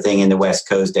another thing in the West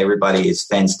Coast. Everybody is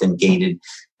fenced and gated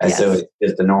as though it's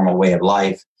just a normal way of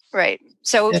life. Right.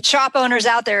 So shop owners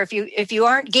out there, if you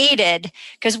aren't gated,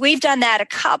 because we've done that a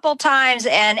couple times,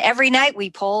 and every night we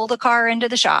pull the car into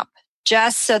the shop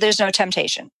just so there's no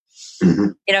temptation.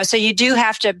 Mm-hmm. So you do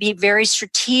have to be very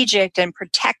strategic and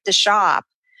protect the shop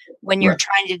when you're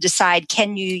trying to decide,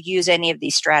 can you use any of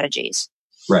these strategies?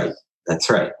 Right. That's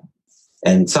right.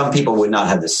 And some people would not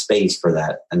have the space for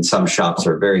that. And some shops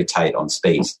are very tight on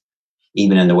space.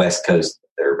 Even in the West Coast,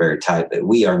 they're very tight. But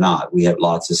we are not. We have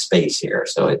lots of space here.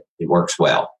 So it works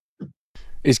well.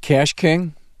 Is cash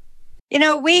king?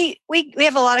 We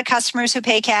have a lot of customers who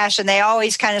pay cash, and they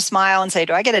always kind of smile and say,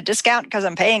 do I get a discount because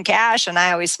I'm paying cash? And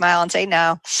I always smile and say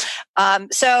no.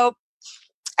 So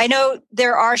I know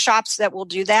there are shops that will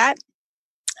do that.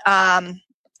 I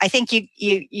think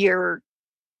you're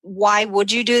why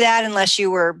would you do that unless you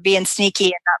were being sneaky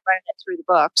and not running it through the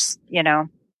books?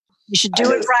 You should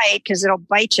do it right because it'll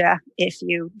bite you if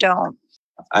you don't.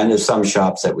 I know some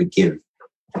shops that would give,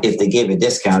 if they gave a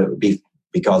discount, it would be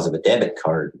because of a debit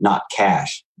card, not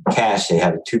cash. Cash, they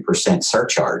have a 2%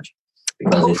 surcharge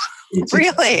because it's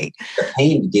really a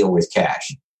pain to deal with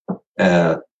cash.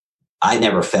 I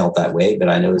never felt that way, but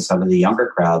I know some of the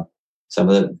younger crowd, some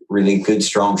of the really good,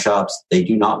 strong shops, they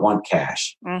do not want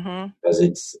cash because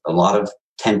it's a lot of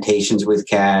temptations with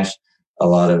cash, a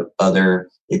lot of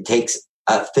it takes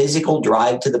a physical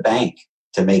drive to the bank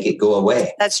to make it go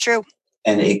away. That's true.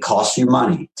 And it costs you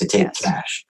money to take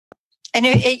cash. And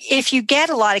if you get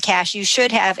a lot of cash, you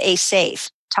should have a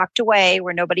safe tucked away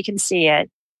where nobody can see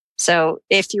it. So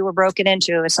if you were broken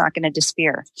into, it's not going to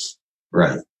disappear.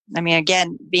 Right. I mean,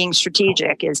 again, being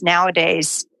strategic is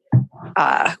nowadays.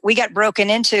 We got broken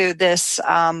into this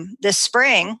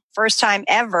spring, first time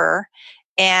ever,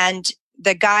 and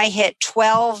the guy hit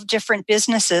 12 different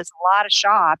businesses, a lot of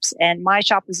shops, and my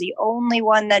shop was the only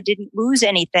one that didn't lose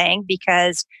anything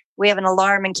because we have an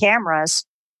alarm and cameras.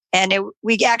 And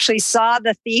we actually saw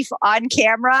the thief on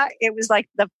camera. It was like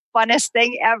the funnest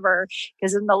thing ever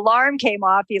because when the alarm came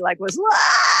off, he was,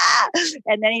 "Ah!"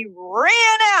 And then he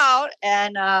ran out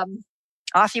and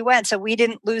off he went. So we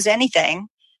didn't lose anything.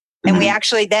 And we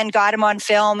actually then got him on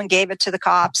film and gave it to the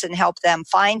cops and helped them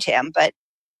find him. But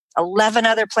 11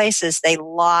 other places, they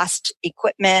lost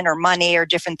equipment or money or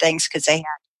different things because they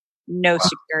had no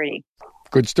security.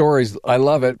 Good stories. I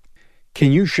love it.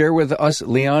 Can you share with us,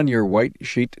 Leon, your white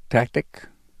sheet tactic?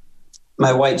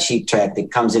 My white sheet tactic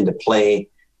comes into play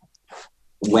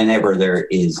whenever there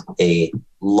is a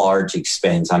large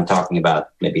expense. I'm talking about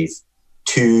maybe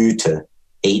 $2,000 to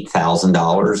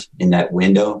 $8,000 in that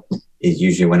window is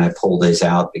usually when I pull this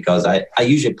out because I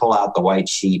usually pull out the white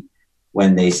sheet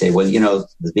when they say, well,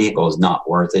 the vehicle is not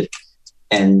worth it.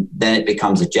 And then it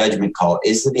becomes a judgment call.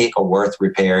 Is the vehicle worth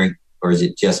repairing or is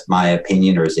it just my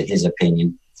opinion or is it his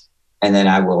opinion? And then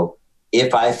I will,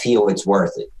 if I feel it's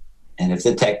worth it, and if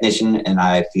the technician and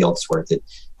I feel it's worth it,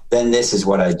 then this is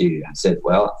what I do. I said,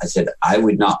 I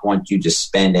would not want you to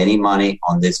spend any money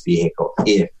on this vehicle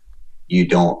if you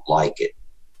don't like it.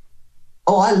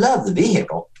 Oh, I love the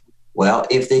vehicle. Well,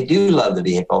 if they do love the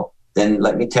vehicle, then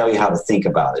let me tell you how to think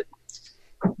about it.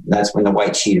 That's when the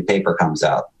white sheet of paper comes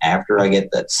out. After I get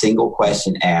that single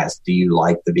question asked, do you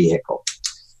like the vehicle?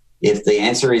 If the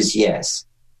answer is yes,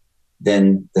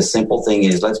 then the simple thing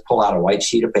is let's pull out a white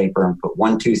sheet of paper and put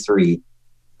 1, 2, 3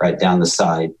 right down the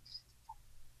side.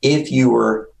 If you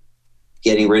were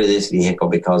getting rid of this vehicle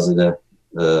because of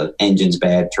the engine's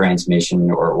bad, transmission,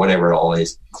 or whatever it all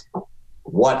is,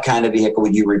 what kind of vehicle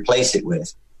would you replace it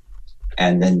with?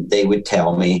 And then they would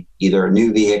tell me either a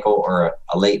new vehicle or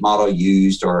a late model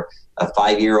used or a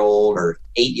 5-year-old or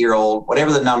 8-year-old,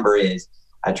 whatever the number is.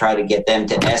 I try to get them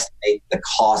to estimate the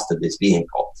cost of this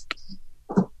vehicle.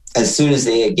 As soon as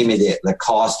they give me the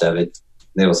cost of it,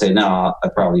 they will say, no, I'll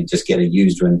probably just get a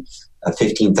used one, a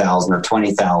 $15,000 or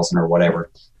 $20,000 or whatever.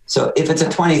 So if it's a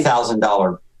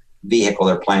 $20,000 vehicle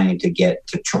they're planning to get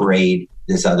to trade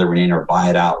this other one in or buy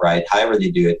it outright, however they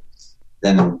do it,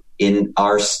 then in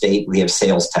our state we have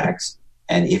sales tax.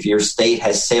 And if your state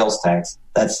has sales tax,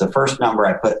 that's the first number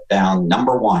I put down.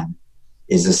 Number one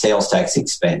is the sales tax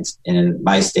expense. And in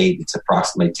my state, it's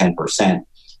approximately 10%.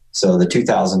 So the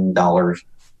 $2,000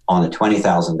 on the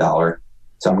 $20,000.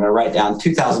 So I'm going to write down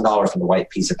 $2,000 for the white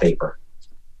piece of paper.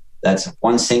 That's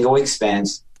one single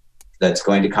expense that's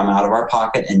going to come out of our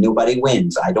pocket, and nobody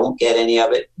wins. I don't get any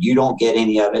of it. You don't get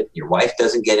any of it. Your wife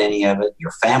doesn't get any of it.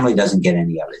 Your family doesn't get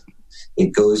any of it.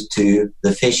 It goes to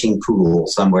the fishing pool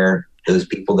somewhere, those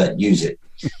people that use it.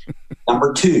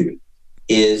 Number two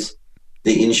is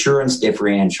the insurance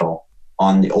differential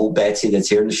on the old Betsy that's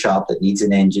here in the shop that needs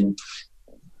an engine.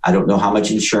 I don't know how much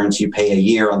insurance you pay a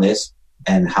year on this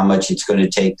and how much it's going to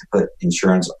take to put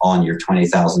insurance on your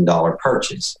 $20,000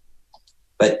 purchase.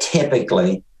 But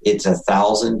typically, it's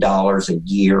 $1,000 a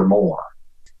year more.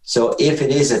 So if it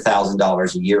is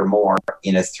 $1,000 a year more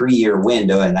in a 3-year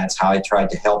window, and that's how I tried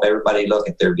to help everybody look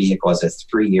at their vehicle as a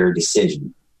 3-year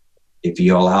decision. If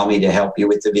you allow me to help you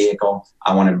with the vehicle,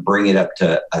 I want to bring it up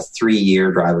to a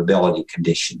 3-year drivability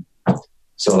condition.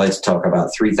 So let's talk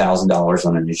about $3,000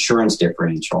 on an insurance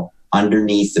differential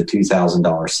underneath the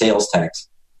 $2,000 sales tax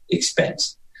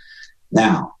expense.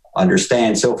 Now,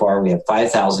 understand so far we have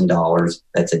 $5,000.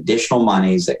 That's additional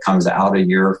monies that comes out of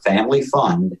your family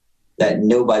fund that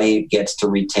nobody gets to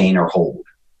retain or hold.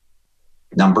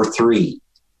 Number three,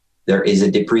 there is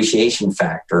a depreciation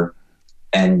factor,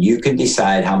 and you can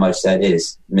decide how much that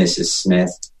is, Mrs.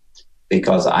 Smith,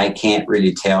 because I can't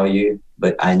really tell you,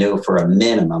 but I know for a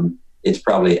minimum, it's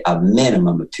probably a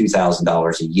minimum of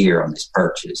 $2,000 a year on this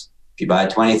purchase. If you buy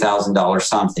a $20,000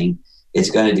 something,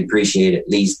 it's going to depreciate at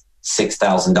least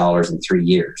 $6,000 in 3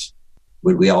 years.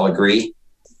 Would we all agree?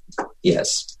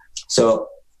 Yes. So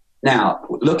now,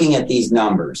 looking at these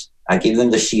numbers, I give them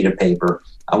the sheet of paper.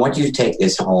 I want you to take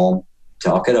this home,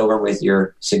 talk it over with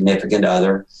your significant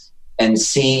other, and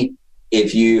see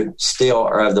if you still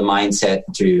are of the mindset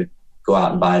to go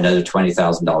out and buy another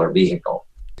 $20,000 vehicle.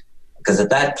 Because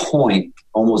at that point,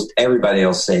 almost everybody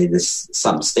will say this,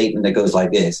 some statement that goes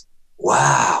like this: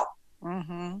 wow,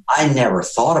 I never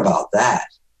thought about that.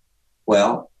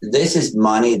 Well, this is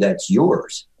money that's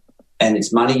yours, and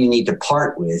it's money you need to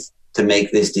part with to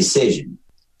make this decision.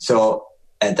 So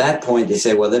at that point, they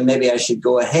say, well, then maybe I should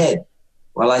go ahead.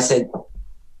 Well, I said,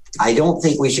 I don't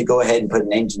think we should go ahead and put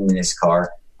an engine in this car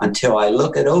until I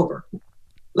look it over.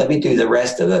 Let me do the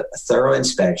rest of a thorough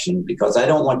inspection, because I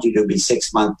don't want you to be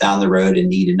 6 months down the road and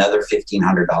need another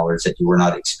 $1,500 that you were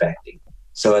not expecting.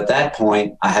 So at that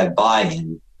point, I have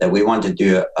buy-in that we want to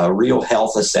do a real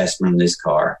health assessment on this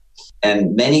car.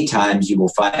 And many times you will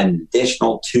find an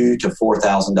additional $2,000 to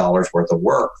 $4,000 worth of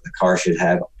work the car should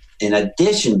have, in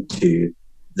addition to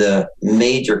the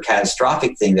major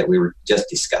catastrophic thing that we were just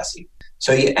discussing.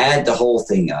 So you add the whole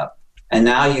thing up, and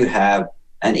now you have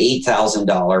an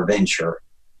 $8,000 venture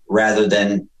rather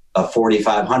than a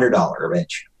 $4,500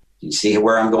 venture. You see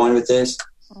where I'm going with this?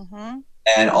 Mm-hmm.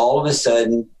 And all of a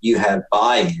sudden, you have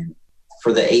buy-in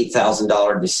for the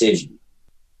 $8,000 decision.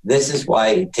 This is why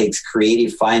it takes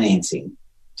creative financing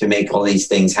to make all these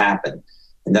things happen.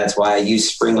 And that's why I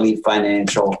use Springleaf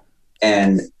Financial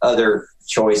and other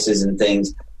choices and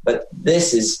things. But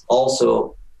this is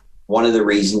also one of the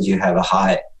reasons you have a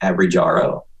high average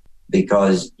RO,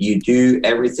 because you do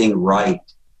everything right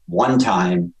one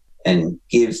time and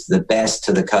gives the best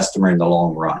to the customer in the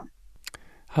long run.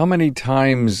 How many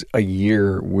times a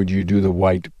year would you do the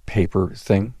white paper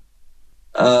thing?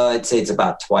 I'd say it's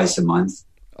about twice a month.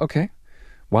 Okay.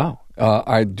 Wow.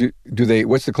 Do they?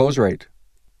 What's the close rate?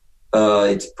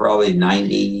 It's probably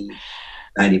 95%.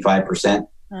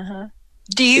 Uh-huh.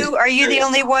 Are you the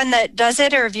only one that does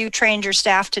it, or have you trained your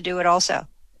staff to do it also?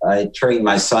 I train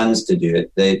my sons to do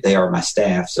it. They are my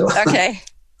staff. So okay.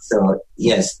 So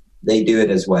yes, they do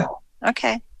it as well.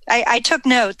 Okay. I took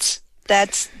notes.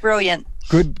 That's brilliant.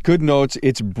 Good notes.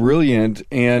 It's brilliant.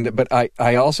 But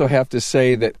I also have to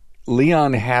say that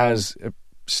Leon has a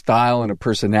style and a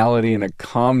personality and a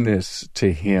calmness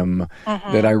to him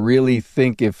that I really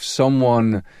think if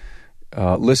someone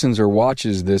listens or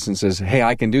watches this and says, hey,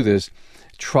 I can do this,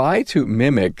 try to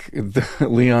mimic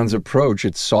Leon's approach.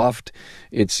 It's soft,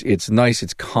 it's nice,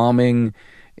 it's calming,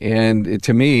 and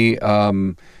to me,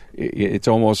 it's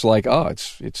almost like,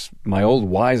 it's my old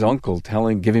wise uncle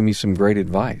giving me some great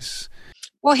advice.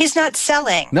 Well, he's not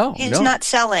selling. No, he's not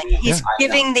selling. He's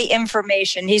giving the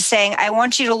information. He's saying, I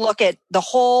want you to look at the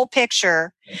whole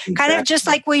picture, kind of just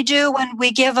like we do when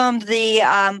we give them the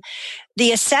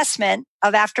assessment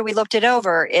of after we looked it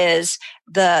over is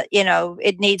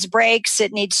it needs brakes,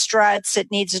 it needs struts, it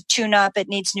needs a tune-up, it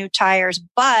needs new tires,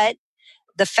 but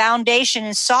the foundation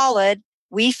is solid.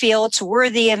 We feel it's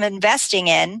worthy of investing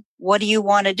in. What do you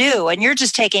want to do? And you're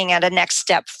just taking it a next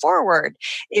step forward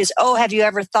is, have you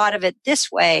ever thought of it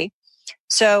this way?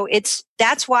 So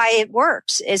that's why it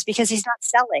works, is because he's not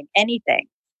selling anything.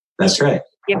 That's right.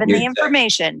 Given the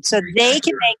information so they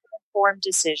can make an informed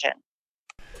decision.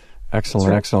 Excellent,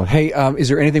 right. Excellent. Hey, is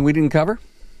there anything we didn't cover?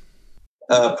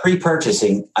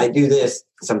 Pre-purchasing. I do this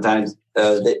sometimes.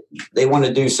 They want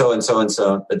to do so and so and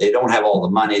so, but they don't have all the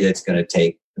money that's going to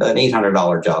take an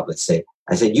 $800 job, let's say.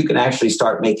 I said, you can actually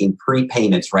start making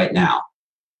prepayments right now.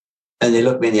 And they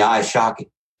looked me in the eye, shocking.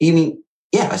 You mean,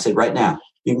 yeah. I said, right now,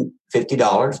 you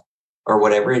 $50 or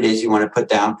whatever it is you want to put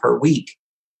down per week.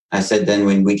 I said, then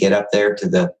when we get up there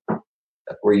to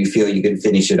where you feel you can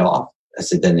finish it off, I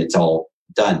said, then it's all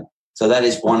done. So that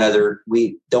is one other,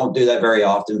 we don't do that very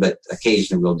often, but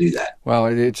occasionally we'll do that. Well,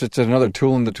 it's another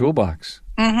tool in the toolbox.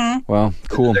 Mm-hmm. Well,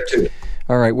 cool.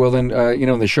 All right. Well, then,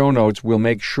 in the show notes, we'll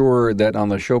make sure that on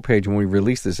the show page when we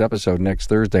release this episode next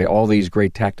Thursday, all these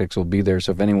great tactics will be there.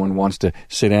 So if anyone wants to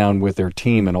sit down with their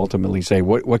team and ultimately say,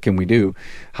 what can we do?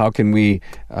 How can we,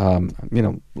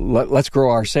 let's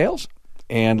grow our sales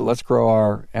and let's grow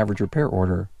our average repair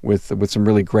order with some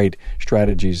really great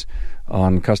strategies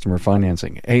on customer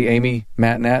financing. Hey, Amy,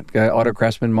 Matt Nat, Auto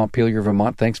Craftsman, Montpelier,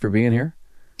 Vermont, thanks for being here.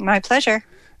 My pleasure.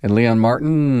 And Leon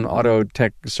Martin, Auto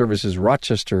Tech Services,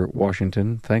 Rochester,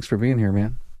 Washington. Thanks for being here,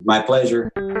 man. My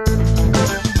pleasure.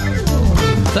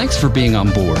 Thanks for being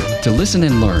on board to listen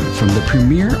and learn from the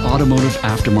premier automotive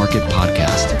aftermarket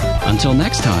podcast. Until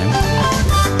next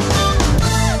time.